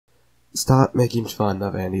Stop making fun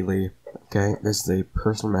of Andy Lee, okay? This is a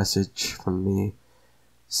personal message from me.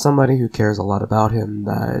 Somebody who cares a lot about him,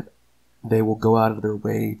 that they will go out of their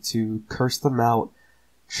way to curse them out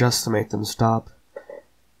just to make them stop.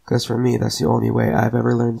 Because for me, that's the only way I've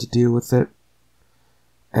ever learned to deal with it.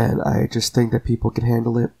 And I just think that people can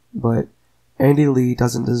handle it, but Andy Lee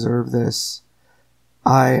doesn't deserve this.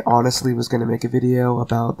 I honestly was going to make a video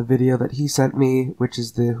about the video that he sent me, which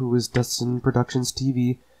is the Who is Dustin Productions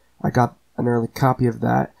TV. I got an early copy of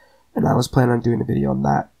that, and I was planning on doing a video on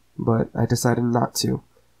that, but I decided not to.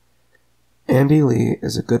 Andy Lee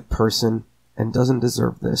is a good person and doesn't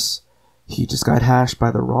deserve this. He just got hashed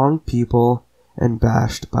by the wrong people and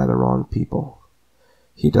bashed by the wrong people.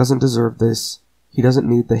 He doesn't deserve this. He doesn't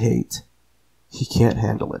need the hate. He can't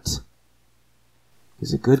handle it.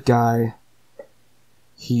 He's a good guy.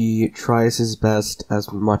 He tries his best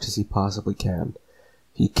as much as he possibly can.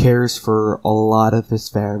 He cares for a lot of his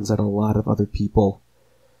fans and a lot of other people.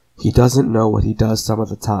 He doesn't know what he does some of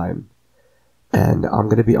the time. And I'm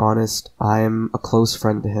gonna be honest, I'm a close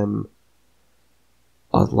friend to him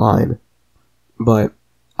online, but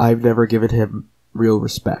I've never given him real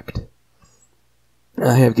respect.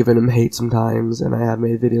 I have given him hate sometimes, and I have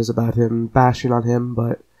made videos about him, bashing on him,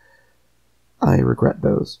 but I regret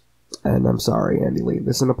those. And I'm sorry, Andy Lee.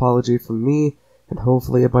 This is an apology from me, and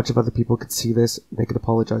hopefully a bunch of other people could see this and they could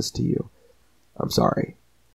apologize to you. I'm sorry.